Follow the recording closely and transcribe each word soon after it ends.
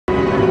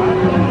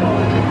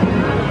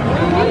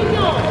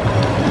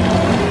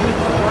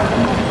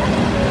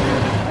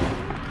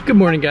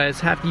morning, guys.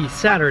 Happy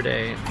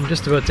Saturday. I'm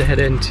just about to head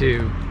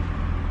into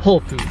Whole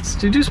Foods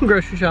to do some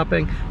grocery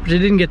shopping, which I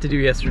didn't get to do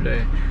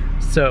yesterday.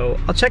 So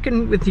I'll check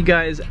in with you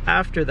guys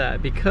after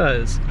that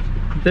because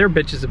they're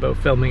bitches about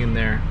filming in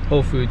there.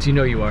 Whole Foods, you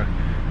know you are.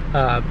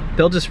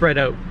 They'll just write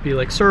out, be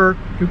like, sir,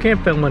 you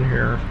can't film in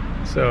here.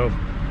 So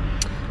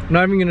I'm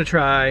not even gonna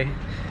try.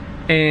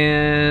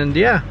 And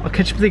yeah, I'll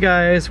catch up with you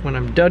guys when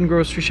I'm done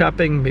grocery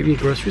shopping, maybe a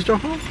grocery store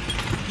haul.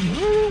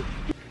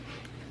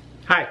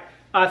 Hi.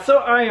 So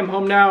I am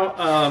home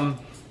now.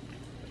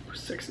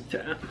 6 to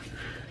 10.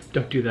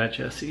 Don't do that,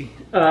 Jesse.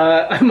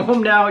 I'm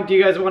home now. Do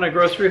you guys want a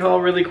grocery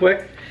haul really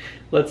quick?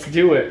 Let's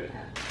do it.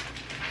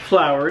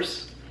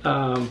 Flowers.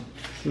 Some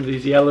of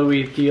these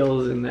yellowy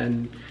deals, and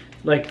then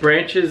like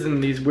branches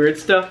and these weird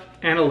stuff.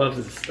 Anna loves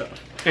this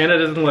stuff. Anna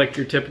doesn't like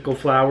your typical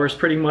flowers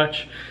pretty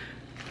much.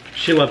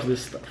 She loves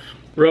this stuff.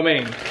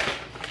 Romaine.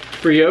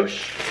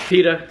 Brioche.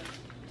 Pita.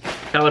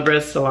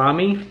 Calabrese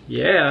salami.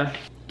 Yeah.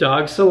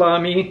 Dog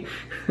salami.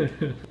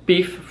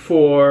 Beef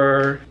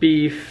for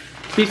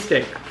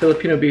beefsteak,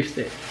 Filipino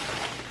beefsteak.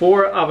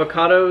 4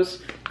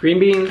 avocados, green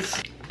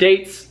beans,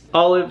 dates,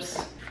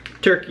 olives,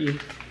 turkey,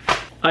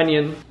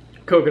 onion,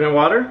 coconut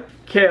water,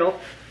 kale,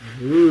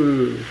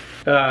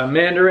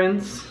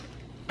 mandarins,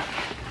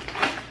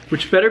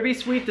 which better be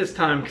sweet this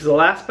time because the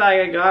last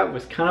bag I got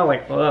was kind of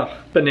like, ugh.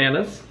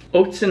 Bananas,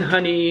 oats and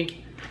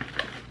honey,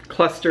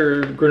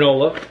 cluster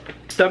granola,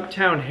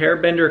 Stumptown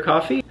Hairbender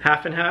coffee,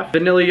 half and half,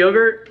 vanilla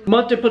yogurt,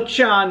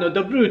 Montepulciano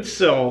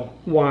d'Abruzzo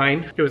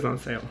wine. It was on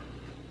sale.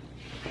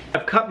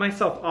 I've cut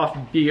myself off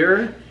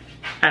beer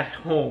at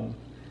home.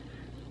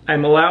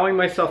 I'm allowing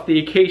myself the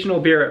occasional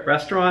beer at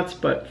restaurants,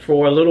 but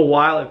for a little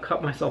while I've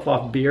cut myself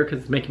off beer because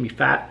it's making me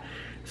fat.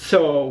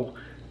 So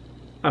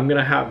I'm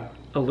gonna have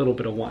a little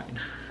bit of wine.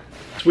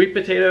 Sweet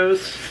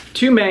potatoes,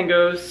 2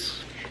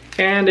 mangoes,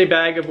 and a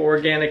bag of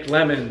organic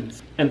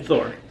lemons, and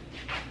Thor.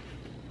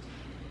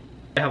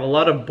 I have a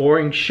lot of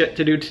boring shit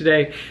to do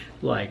today,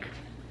 like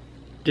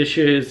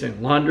dishes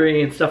and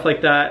laundry and stuff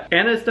like that.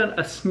 Anna's done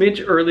a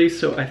smidge early,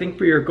 so I think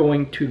we are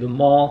going to the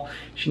mall.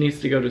 She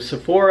needs to go to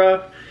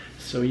Sephora,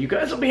 so you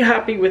guys will be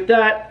happy with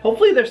that.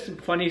 Hopefully there's some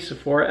funny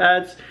Sephora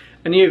ads.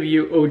 Any of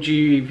you OG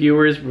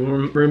viewers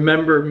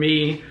remember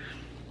me.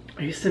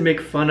 I used to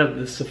make fun of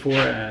the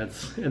Sephora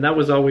ads, and that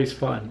was always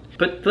fun.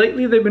 But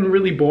lately they've been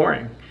really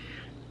boring.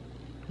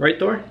 Right,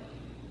 Thor?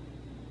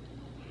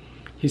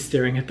 He's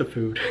staring at the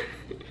food.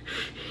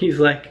 He's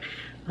like,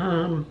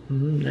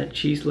 that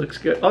cheese looks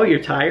good. Oh,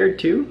 you're tired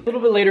too? A little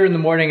bit later in the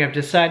morning, I've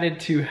decided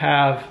to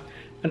have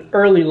an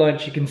early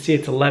lunch. You can see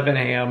it's 11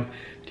 a.m.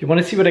 Do you want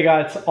to see what I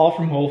got? It's all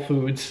from Whole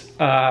Foods.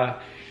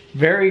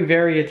 Very,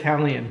 very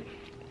Italian.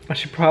 I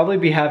should probably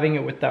be having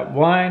it with that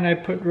wine I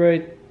put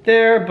right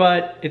there,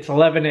 but it's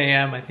 11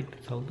 a.m. I think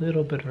that's a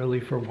little bit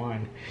early for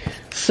wine.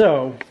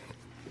 So,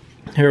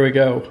 here we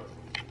go.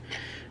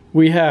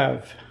 We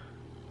have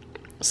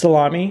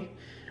salami.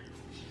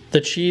 The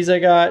cheese I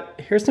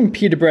got, here's some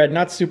pita bread,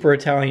 not super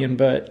Italian,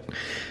 but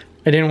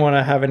I didn't want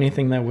to have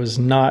anything that was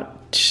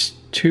not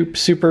too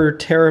super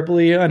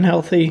terribly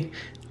unhealthy.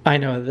 I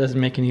know, it doesn't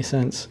make any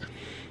sense.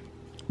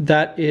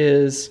 That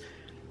is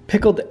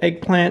pickled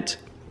eggplant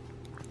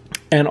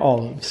and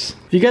olives.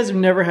 If you guys have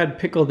never had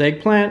pickled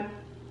eggplant,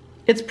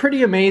 it's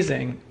pretty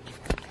amazing,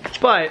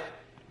 but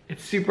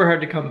it's super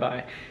hard to come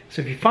by.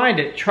 So if you find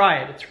it,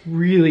 try it. It's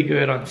really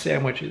good on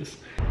sandwiches.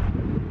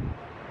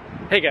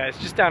 Hey guys,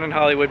 just down in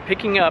Hollywood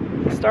picking up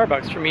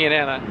Starbucks for me and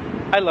Anna.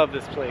 I love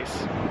this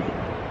place.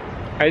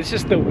 It's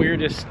just the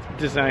weirdest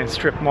design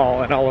strip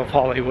mall in all of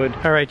Hollywood.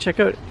 All right, check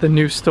out the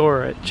new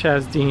store at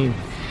Chaz Dean.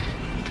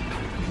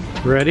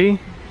 Ready?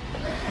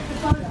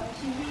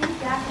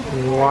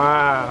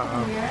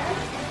 Wow.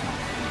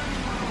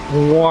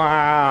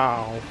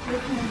 Wow.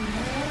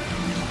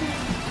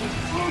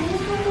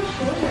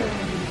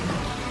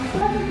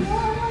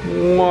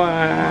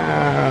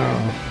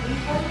 Wow.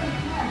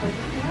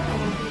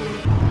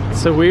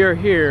 So we are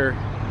here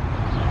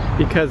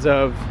because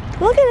of...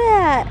 Look at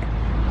that!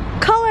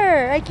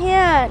 Color! I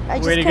can't! I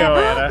just Way to can't. go,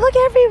 Anna. Look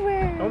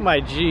everywhere! Oh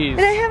my jeez. And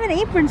I have an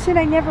apron, should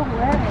I never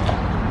wear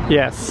it?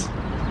 Yes.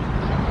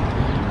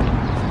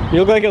 You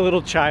look like a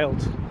little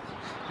child.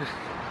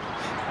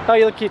 Oh,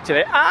 you look cute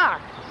today.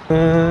 Ah!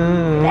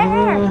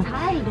 There, it's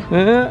tied.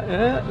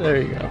 There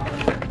you go.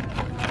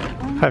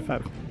 High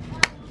five.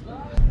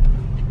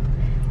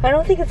 I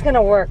don't think it's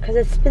gonna work because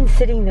it's been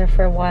sitting there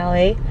for a while,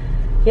 eh?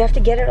 You have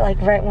to get it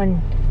like right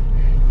when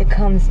it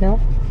comes, no?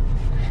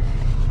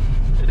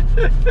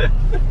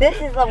 This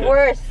is the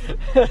worst.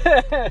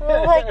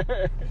 Like,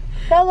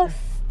 that looks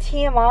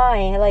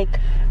TMI, like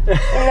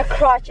in the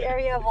crotch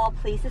area of all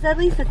places. At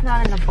least it's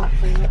not in the butt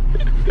for you.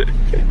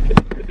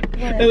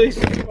 At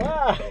least,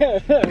 wow.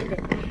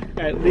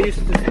 At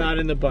least it's not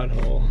in the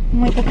butthole.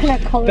 I'm like, what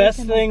kind of color?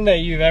 Best thing that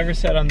you've ever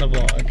said on the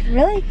vlog.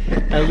 Really?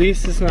 At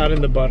least it's not in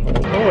the butthole.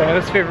 Oh,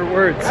 Anna's favorite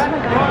words.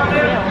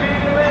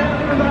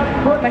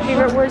 My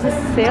favorite word is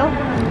sale.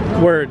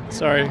 Word,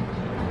 sorry.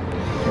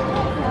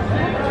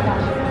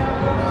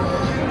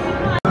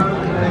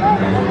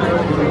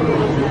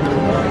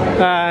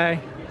 Hi.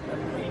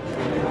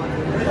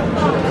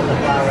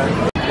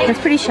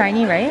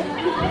 shiny, right?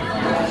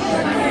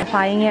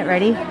 Applying it,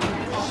 ready?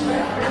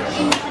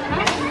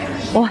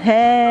 Oh,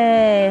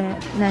 hey!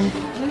 And then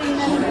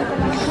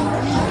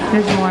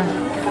there's more.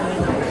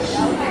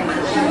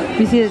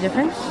 You see the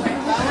difference?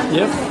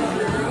 Yep.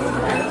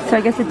 So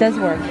I guess it does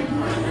work.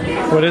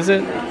 What is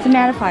it? It's a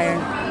mattifier.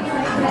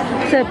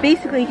 So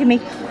basically you can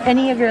make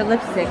any of your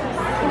lipsticks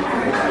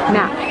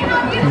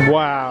matte.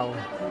 Wow.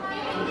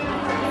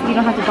 You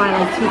don't have to buy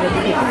like 2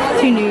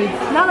 lipsticks, 2 nudes.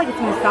 Not like it's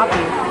gonna stop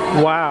you.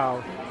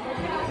 Wow.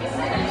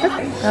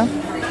 No?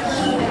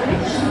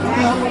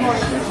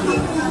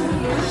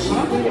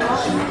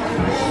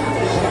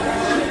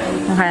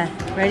 Okay,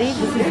 ready?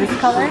 This is this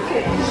color.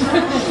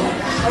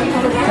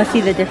 Let's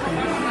see the difference.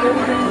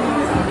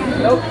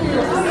 Oh,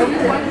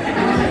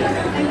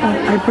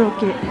 I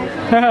broke it.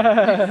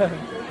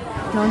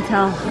 Don't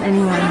tell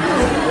anyone.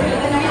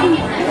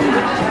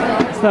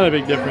 It's not a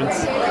big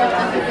difference.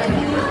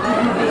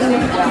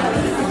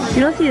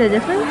 You don't see the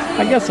difference?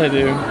 I guess I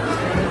do.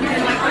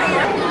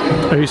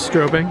 Are you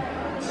strobing?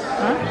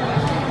 Huh?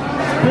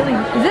 Really?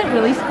 Is it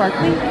really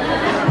sparkly?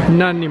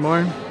 Not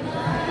anymore.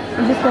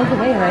 It just goes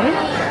away, right?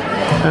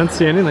 I don't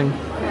see anything.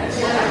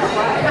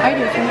 I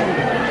do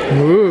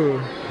too.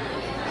 Ooh.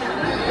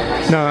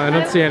 No, I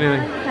don't see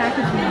anything.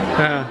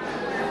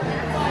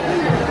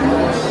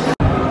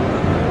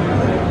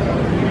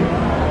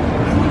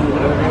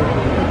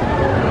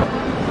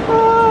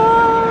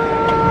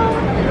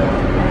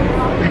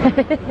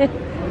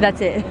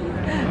 That's it.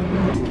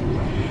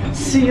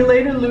 See you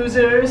later,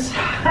 losers.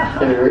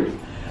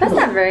 That's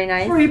not very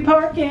nice. Free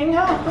parking.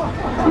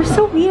 You're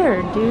so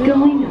weird, dude.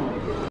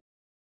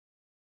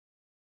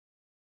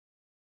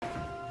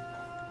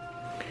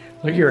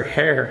 Look at your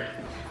hair.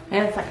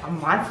 And it's like a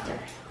monster.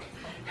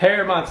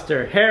 Hair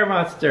monster, hair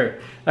monster.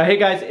 Hey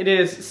guys, it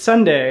is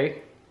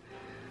Sunday,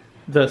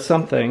 the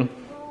something,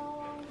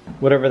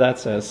 whatever that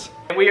says.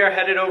 And we are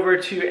headed over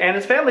to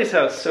Anna's family's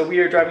house. So we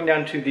are driving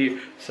down to the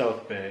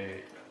South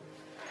Bay.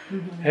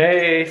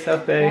 Hey,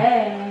 South Bay.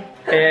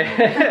 Hey.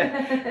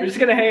 And we're just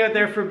gonna hang out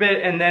there for a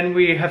bit and then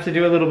we have to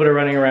do a little bit of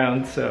running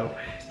around. So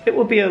it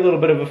will be a little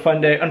bit of a fun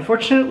day.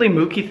 Unfortunately,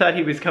 Mookie thought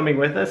he was coming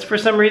with us for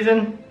some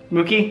reason.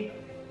 Mookie,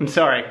 I'm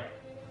sorry.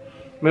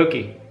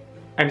 Mookie,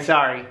 I'm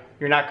sorry,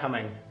 you're not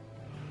coming.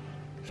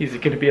 He's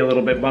gonna be a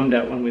little bit bummed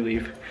out when we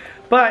leave.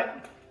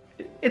 But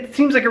it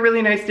seems like a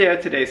really nice day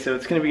out today, so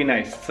it's gonna be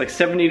nice. It's like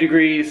 70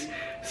 degrees.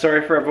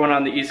 Sorry for everyone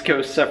on the East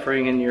Coast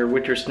suffering in your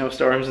winter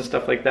snowstorms and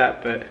stuff like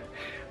that, but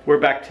we're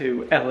back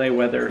to LA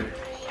weather.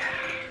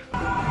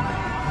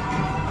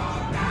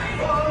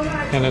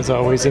 And as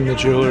always in the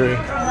jewelry.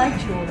 I like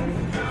jewelry.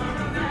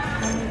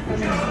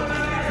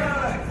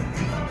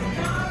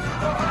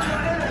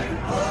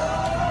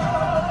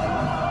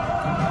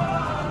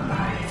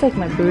 It's like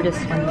my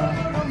Buddhist one though,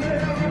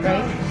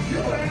 right?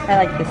 I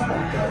like this one.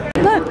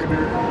 Look!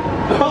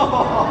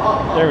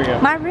 There we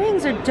go. My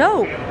rings are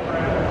dope.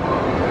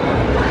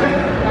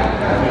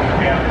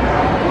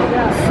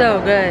 So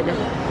good.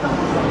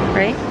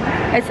 Right?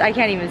 I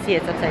can't even see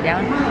it's upside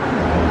down.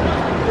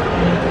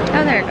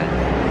 Oh, there it goes.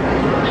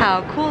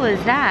 How cool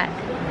is that?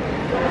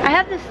 I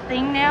have this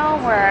thing now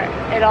where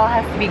it all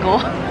has to be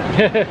gold.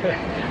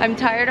 I'm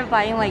tired of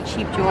buying like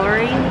cheap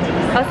jewelry.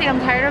 I was saying I'm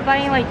tired of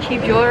buying like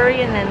cheap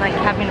jewelry and then like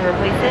having to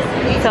replace it.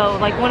 So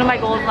like one of my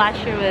goals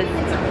last year was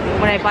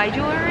when I buy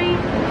jewelry,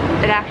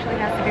 it actually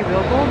has to be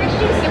real gold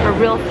or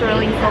real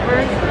sterling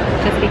silver,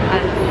 just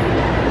because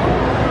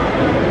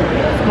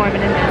it's more of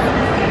an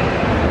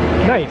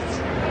investment. Nice.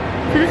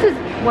 So this is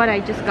what I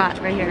just got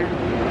right here.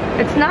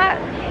 It's not,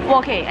 well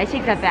okay, I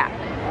take that back.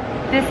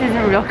 This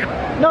isn't real gold.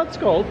 No, it's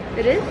gold.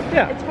 It is?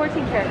 Yeah. It's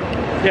 14 karat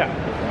gold. Yeah.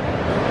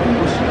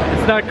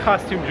 It's not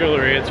costume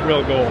jewelry, it's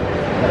real gold.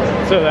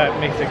 So that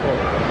makes it gold.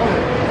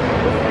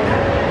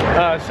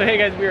 So hey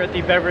guys, we're at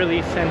the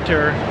Beverly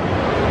Center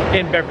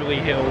in Beverly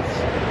Hills.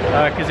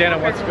 Because Anna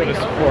wants to go to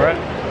Sephora.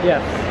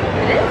 Yes.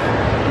 It is?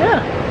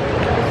 Yeah.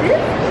 It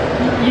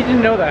is? You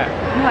didn't know that?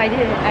 No, I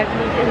didn't. I've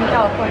lived in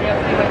California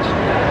pretty much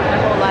my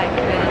whole life,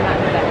 and I did not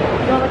know that.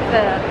 You don't look at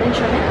the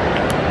instrument?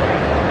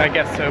 I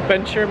guess so.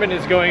 Ben Sherman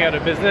is going out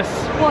of business.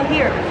 Well,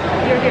 here.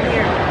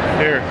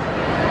 Here.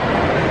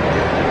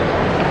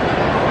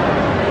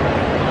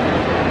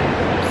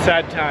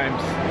 Sad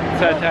times.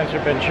 Sad times for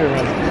Ben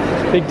Sherman.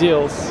 Big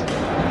deals.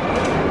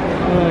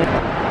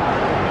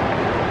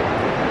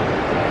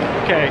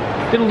 Okay,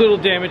 did a little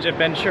damage at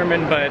Ben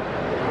Sherman, but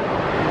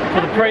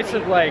for the price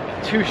of like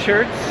 2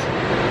 shirts,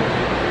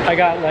 I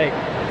got like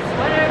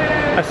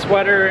a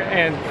sweater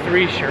and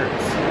 3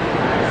 shirts.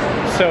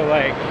 So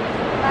like,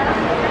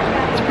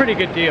 it's a pretty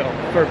good deal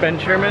for Ben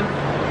Sherman.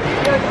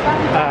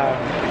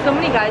 So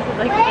many guys would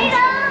like Ben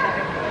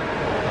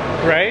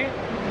Sherman. Right?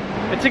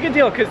 It's a good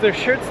deal because their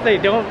shirts, they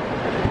don't,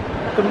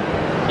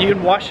 you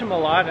can wash them a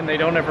lot and they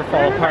don't ever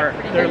fall apart.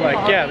 They're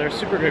like, yeah, they're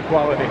super good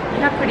quality.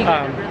 Not pretty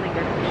good, really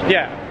good.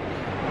 Yeah.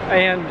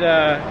 And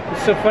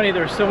it's so funny,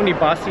 there's so many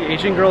bossy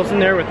Asian girls in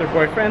there with their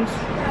boyfriends.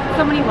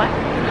 So many what?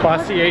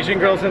 Bossy Asian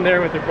girls in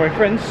there with their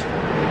boyfriends.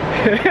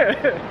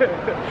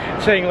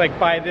 Saying like,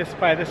 buy this,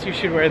 you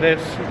should wear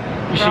this,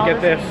 you should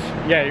get this.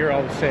 Yeah, you're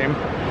all the same.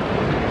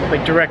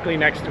 Like directly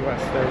next to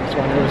us, there was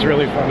one. It was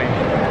really funny.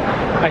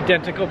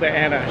 Identical to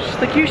Anna. She's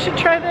like, you should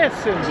try this.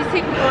 And she's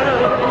taking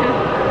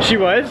photos. She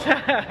was?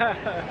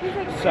 He's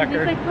like,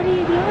 Sucker. He's like, what are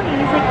you doing?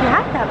 And he's like, you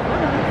have to have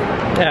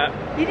photos.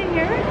 Yeah. You didn't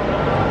hear her? It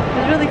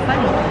was really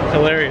funny.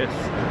 Hilarious.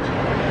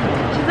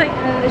 She's like,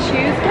 the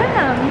shoes, get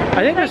them.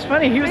 I think it was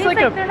funny. He was like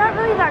they're not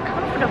really that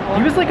comfortable.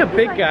 He was like a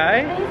big guy.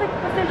 And he's like,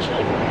 but they're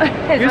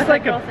cheap. He was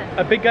like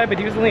a big guy, but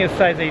he was only a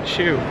size 8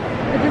 shoe. It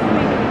doesn't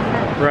make any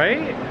sense.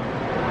 Right?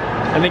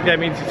 I think that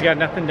means he's got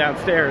nothing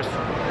downstairs.